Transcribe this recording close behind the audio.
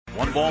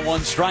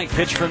1-1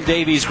 pitch from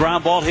Davies.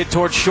 Ground ball hit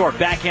towards short.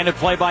 Backhanded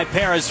play by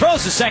Perez.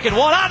 Throws the second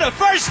one on to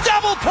first.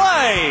 Double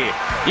play.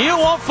 You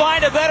won't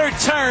find a better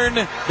turn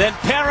than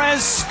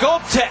Perez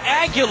scoped to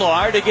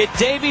Aguilar to get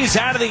Davies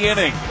out of the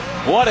inning.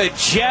 What a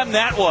gem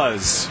that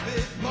was.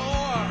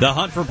 The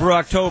Hunt for Brew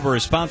October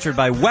is sponsored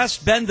by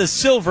West Bend the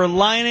Silver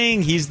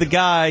Lining. He's the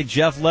guy,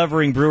 Jeff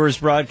Levering, Brewers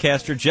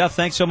broadcaster. Jeff,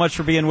 thanks so much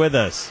for being with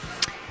us.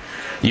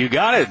 You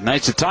got it.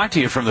 Nice to talk to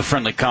you from the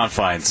friendly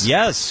confines.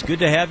 Yes, good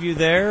to have you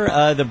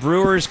there. The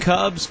Brewers,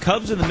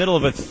 Cubs in the middle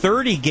of a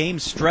 30-game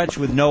stretch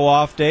with no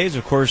off days.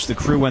 Of course, the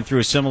crew went through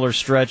a similar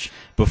stretch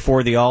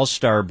before the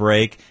All-Star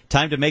break.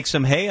 Time to make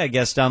some hay, I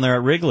guess, down there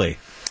at Wrigley.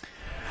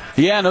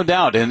 Yeah, no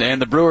doubt.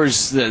 And the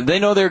Brewers, they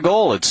know their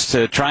goal. It's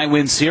to try and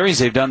win series.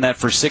 They've done that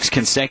for 6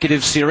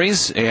 consecutive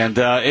series. And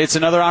it's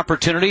another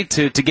opportunity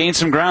to gain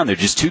some ground. They're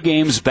just 2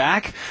 games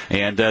back.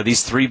 And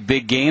these 3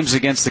 big games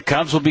against the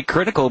Cubs will be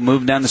critical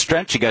moving down the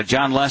stretch. You got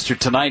John Lester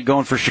tonight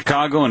going for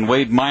Chicago, and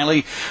Wade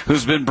Miley,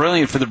 who's been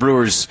brilliant for the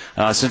Brewers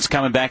since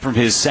coming back from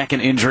his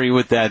second injury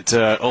with that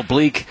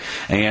oblique.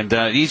 And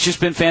he's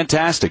just been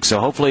fantastic.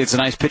 So hopefully it's a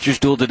nice pitcher's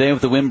duel today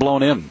with the wind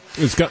blowing in.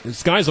 The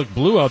skies look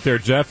blue out there,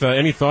 Jeff.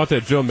 Any thought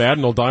that Joe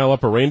Madden will dial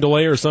up a rain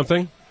delay or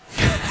something?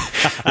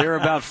 There are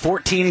about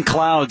 14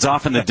 clouds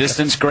off in the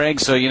distance, Greg,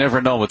 so you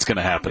never know what's going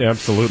to happen.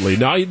 Absolutely.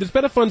 Now, it's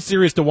been a fun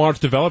series to watch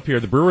develop here.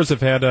 The Brewers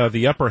have had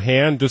the upper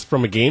hand just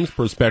from a games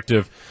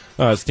perspective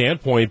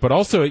standpoint, but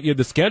also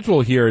the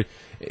schedule here,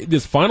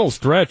 this final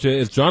stretch,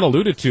 as John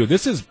alluded to,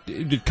 this is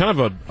kind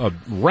of a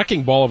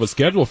wrecking ball of a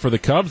schedule for the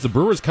Cubs. The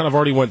Brewers kind of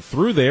already went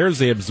through theirs.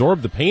 They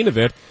absorbed the pain of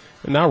it,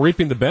 and now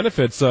reaping the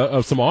benefits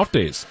of some off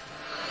days.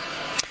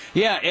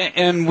 Yeah,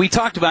 and we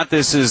talked about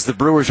this as the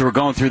Brewers were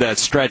going through that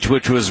stretch,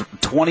 which was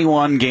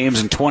 21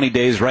 games in 20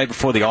 days right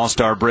before the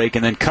All-Star break,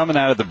 and then coming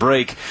out of the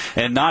break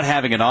and not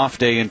having an off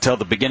day until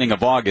the beginning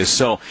of August.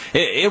 So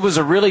it was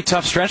a really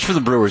tough stretch for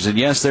the Brewers. And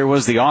yes, there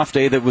was the off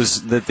day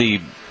that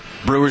the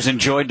Brewers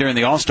enjoyed during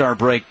the All-Star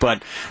break,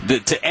 but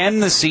to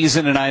end the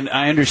season, and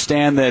I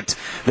understand that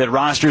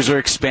rosters are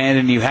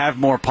expanding, you have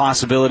more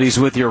possibilities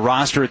with your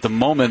roster at the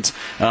moment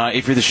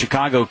if you're the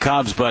Chicago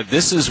Cubs, but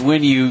this is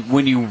when you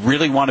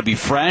really want to be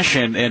fresh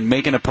and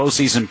making a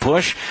postseason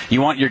push.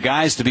 You want your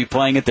guys to be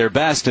playing at their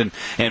best and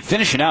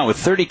finishing out with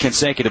 30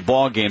 consecutive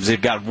ball games.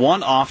 They've got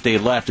 1 off day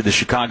left of the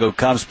Chicago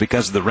Cubs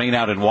because of the rain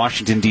out in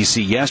Washington,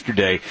 D.C.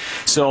 yesterday.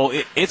 So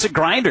it's a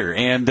grinder,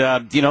 and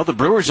the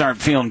Brewers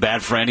aren't feeling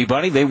bad for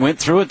anybody. They went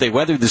through it, they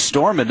weathered the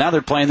storm, and now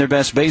they're playing their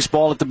best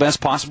baseball at the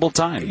best possible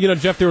time.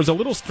 Jeff, there was a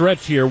little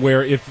stretch here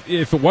where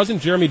if it wasn't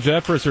Jeremy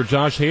Jeffress or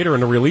Josh Hader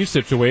in a relief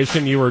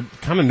situation, you were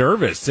kind of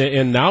nervous,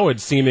 and now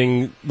it's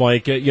seeming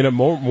like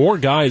more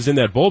guys in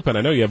that bullpen.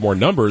 I know you have more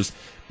numbers,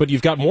 but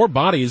you've got more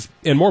bodies,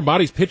 and more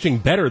bodies pitching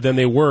better than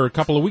they were a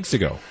couple of weeks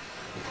ago.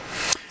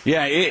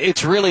 Yeah,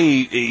 it's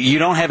really, you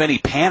don't have any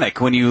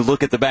panic when you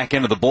look at the back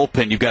end of the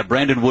bullpen. You've got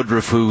Brandon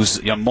Woodruff, who's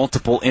a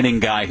multiple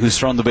inning guy who's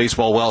thrown the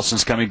baseball well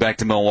since coming back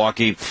to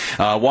Milwaukee.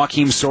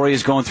 Joakim Soria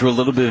is going through a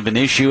little bit of an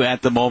issue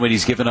at the moment.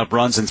 He's given up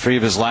runs in 3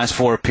 of his last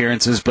 4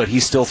 appearances, but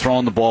he's still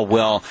throwing the ball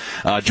well.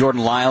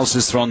 Jordan Lyles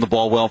has thrown the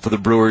ball well for the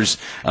Brewers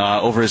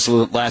over his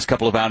last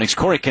couple of outings.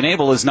 Corey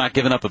Knebel has not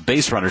given up a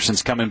base runner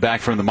since coming back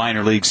from the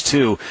minor leagues,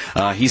 too.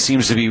 He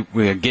seems to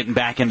be getting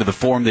back into the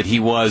form that he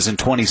was in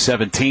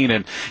 2017,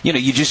 and,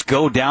 you just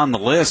go down the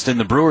list, and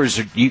the Brewers,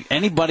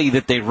 anybody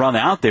that they run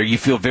out there, you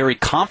feel very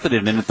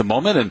confident in at the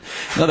moment, and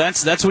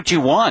that's what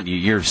you want.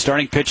 Your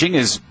starting pitching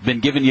has been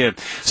giving you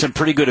some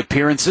pretty good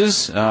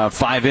appearances,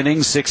 5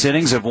 innings, 6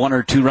 innings of 1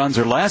 or 2 runs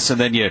or less, and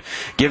then you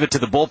give it to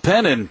the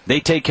bullpen, and they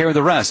take care of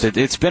the rest.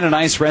 It's been a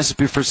nice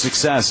recipe for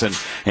success,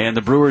 and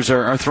the Brewers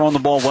are throwing the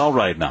ball well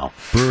right now.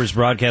 Brewers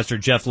broadcaster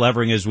Jeff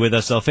Levering is with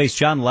us. They'll face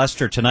John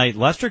Lester tonight.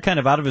 Lester kind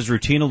of out of his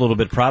routine a little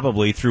bit,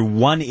 probably, through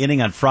 1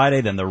 inning on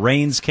Friday, then the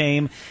rains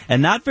came,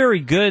 and not very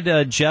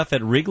good, Jeff,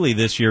 at Wrigley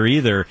this year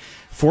either.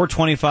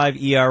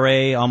 4.25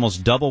 ERA,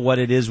 almost double what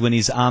it is when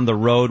he's on the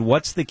road.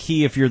 What's the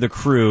key, if you're the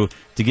crew,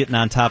 to getting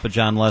on top of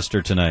John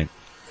Lester tonight?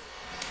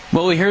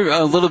 Well, we heard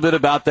a little bit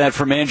about that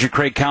from manager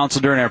Craig Counsell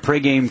during our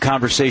pregame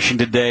conversation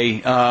today.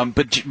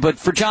 But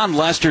for John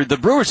Lester, the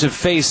Brewers have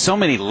faced so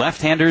many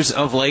left-handers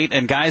of late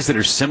and guys that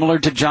are similar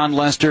to John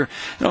Lester.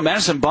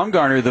 Madison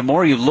Bumgarner, the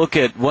more you look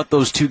at what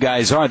those 2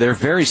 guys are, they're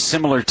very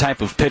similar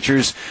type of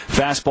pitchers.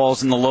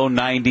 Fastballs in the low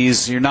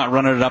 90s. You're not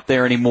running it up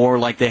there anymore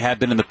like they have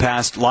been in the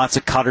past. Lots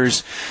of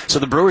cutters. So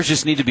the Brewers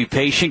just need to be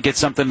patient, get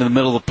something in the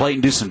middle of the plate,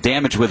 and do some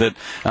damage with it.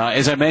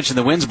 As I mentioned,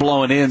 the wind's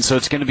blowing in, so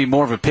it's going to be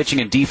more of a pitching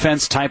and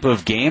defense type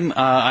of game.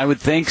 I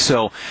would think.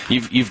 So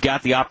you've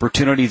got the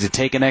opportunity to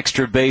take an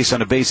extra base on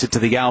a base hit to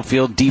the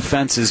outfield.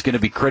 Defense is going to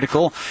be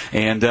critical,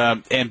 and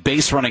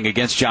base running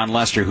against John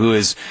Lester, who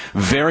is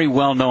very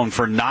well known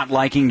for not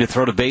liking to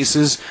throw to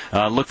bases.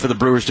 Look for the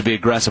Brewers to be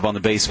aggressive on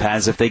the base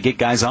paths if they get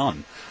guys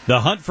on.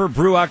 The Hunt for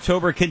Brew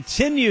October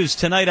continues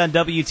tonight on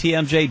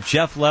WTMJ.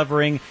 Jeff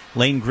Levering,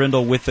 Lane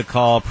Grindle with the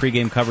call.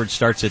 Pre-game coverage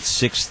starts at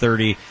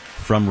 6:30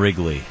 from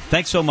Wrigley.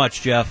 Thanks so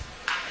much, Jeff.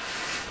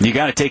 You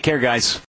got to take care, guys.